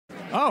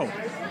Oh.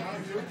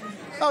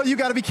 Oh, you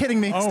got to be kidding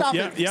me. Oh, Stop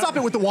yeah, it. yeah. Stop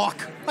it with the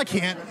walk. I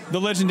can't. The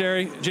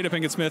legendary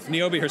Jada-Pinkett Smith,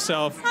 Niobe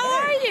herself.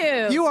 How are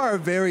you? You are a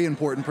very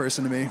important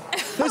person to me.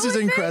 This is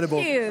incredible.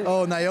 Thank you.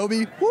 Oh,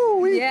 Niobe.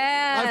 Woo-wee.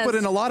 Yes. I've put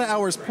in a lot of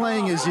hours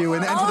playing as you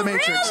in Enter the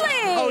Matrix.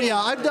 Really? Oh,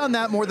 yeah. I've done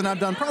that more than I've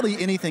done probably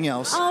anything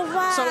else. Oh,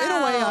 wow. So, in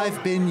a way,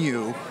 I've been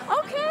you.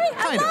 Okay,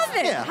 I Kind of, love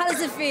it. yeah. How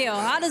does it feel?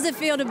 How does it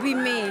feel to be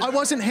me? I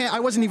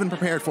wasn't even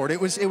prepared for it.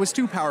 It was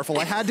too powerful.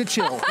 I had to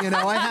chill.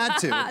 I had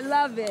to. I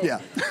love it. Yeah.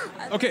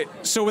 Okay,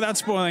 so without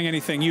spoiling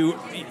anything, you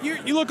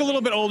look a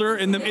little bit older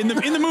in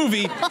the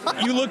movie.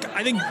 You look,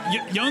 I think,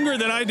 younger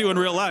than I do in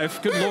real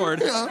life. Good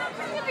Lord. Yeah.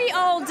 You be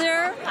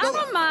older. I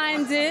don't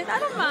mind it. I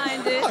don't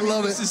mind it. I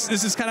love it.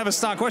 This is kind of a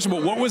stock question,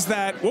 but what was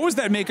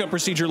that makeup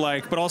procedure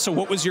like? But also,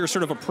 what was your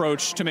sort of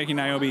approach to making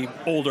Niobe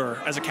older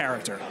as a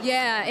character?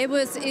 Yeah, it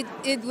was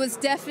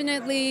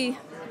definitely,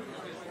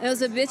 it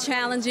was a bit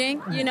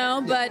challenging,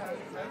 but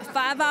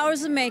 5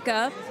 hours of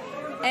makeup,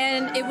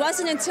 and it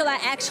wasn't until I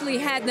actually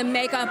had the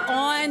makeup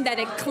on that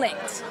it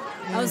clicked.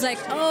 I was like,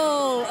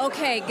 oh,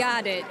 okay,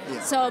 got it.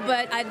 Yeah. So,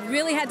 but I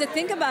really had to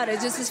think about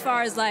it, just as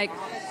far as like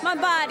my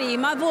body,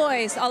 my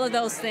voice, all of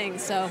those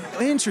things. So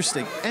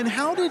Interesting. And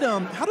how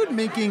did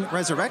making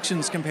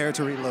Resurrections compare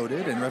to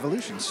Reloaded and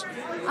Revolutions?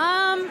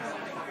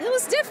 it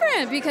was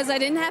different because I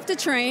didn't have to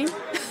train.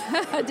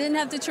 I didn't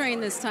have to train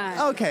this time.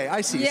 Okay,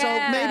 I see.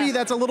 Yeah. So maybe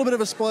that's a little bit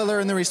of a spoiler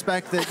in the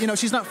respect that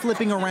she's not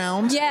flipping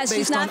around. Yeah,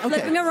 she's not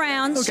flipping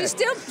around. Okay.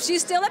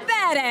 She's still a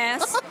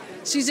badass.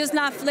 She's just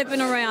not flipping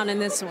around in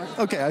this one.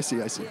 Okay, I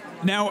see.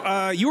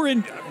 Now,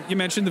 you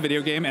mentioned the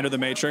video game Enter the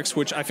Matrix,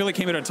 which I feel like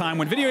came at a time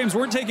when video games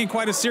weren't taken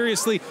quite as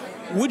seriously.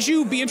 Would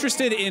you be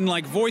interested in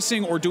like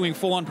voicing or doing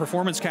full-on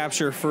performance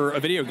capture for a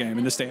video game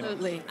in this day?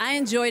 Absolutely. I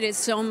enjoyed it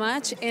so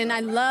much, and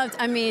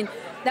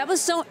that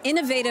was so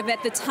innovative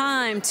at the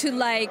time to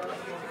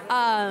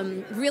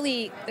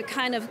really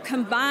kind of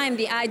combine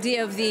the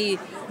idea of the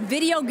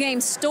video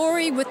game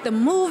story with the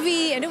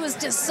movie, and it was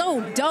just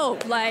so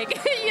dope, you know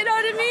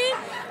what I mean?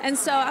 And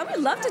so I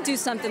would love to do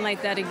something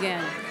like that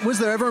again. Was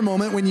there ever a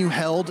moment when you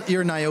held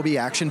your Niobe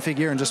action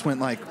figure and just went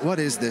like, what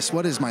is this?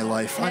 What is my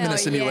life? I'm in a Hell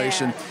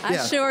simulation.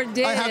 yeah. I sure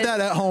did. I have that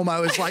at home. I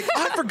was like,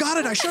 I forgot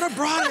it. I should have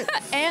brought it.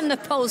 And the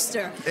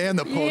poster. You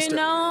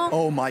know?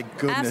 Oh my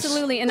goodness.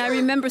 Absolutely. And I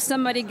remember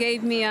somebody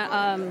gave me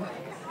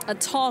a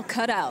tall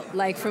cutout,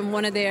 like from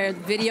one of their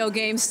video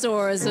game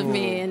stores of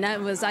me, and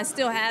I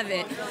still have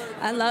it.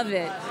 I love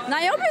it.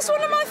 Niobe's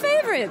one of my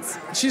favorites.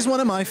 She's one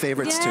of my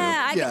favorites too.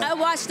 Yeah, I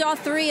watched all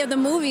 3 of the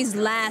movies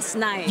last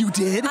night. You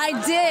did? I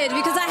did,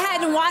 because I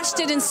hadn't watched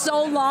it in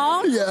so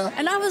long. Yeah.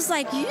 And I was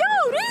like, yo,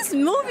 these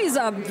movies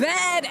are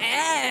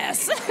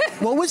badass.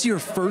 What was your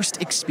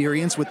first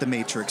experience with The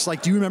Matrix?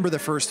 Like, do you remember the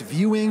first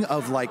viewing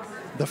of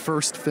the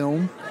first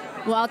film?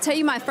 Well, I'll tell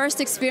you, my first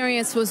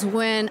experience was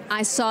when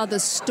I saw the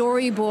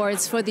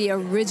storyboards for the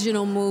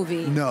original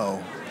movie.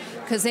 No.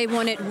 Because they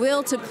wanted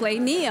Will to play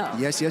Neo.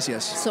 Yes.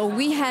 So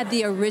we had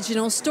the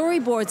original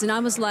storyboards, and I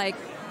was like,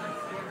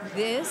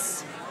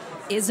 this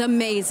is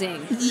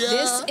amazing. Yeah.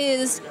 This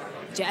is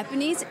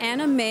Japanese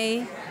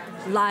anime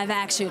live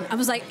action. I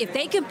was like, if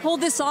they can pull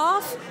this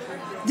off,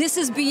 this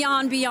is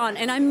beyond.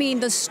 And I mean,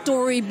 the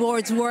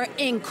storyboards were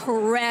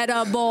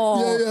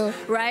incredible. Yeah.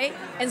 Right?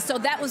 And so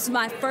that was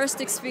my first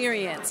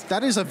experience.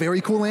 That is a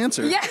very cool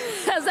answer.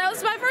 Yes, that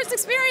was my first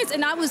experience,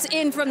 and I was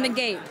in from the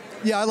gate.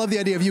 Yeah, I love the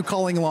idea of you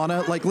calling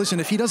Lana, like, listen,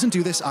 if he doesn't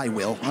do this, I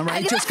will. All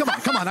right? Just come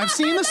on. I've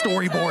seen the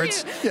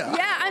storyboards. Yeah.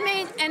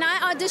 Yeah, and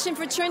I auditioned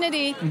for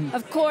Trinity.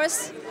 Of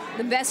course,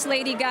 the best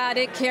lady got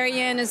it.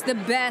 Carrie-Ann is the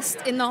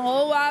best in the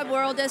whole wide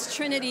world as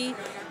Trinity.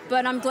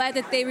 But I'm glad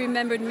that they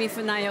remembered me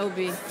for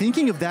Niobe.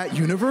 Thinking of that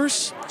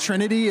universe,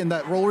 Trinity and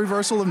that role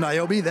reversal of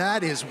Niobe,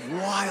 that is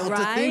wild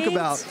to think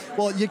about.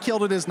 Well, you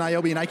killed it as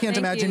Niobe, and I can't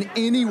imagine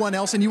anyone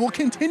else, and you will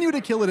continue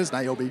to kill it as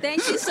Niobe.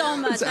 Thank you so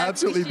much. It's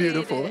absolutely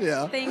beautiful. It.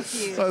 Yeah. Thank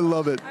you. I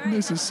love it. Right.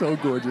 This is so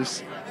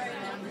gorgeous.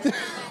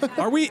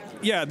 Are we?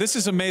 Yeah, this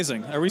is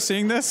amazing. Are we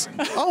seeing this?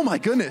 Oh my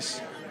goodness.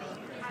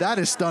 That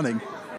is stunning.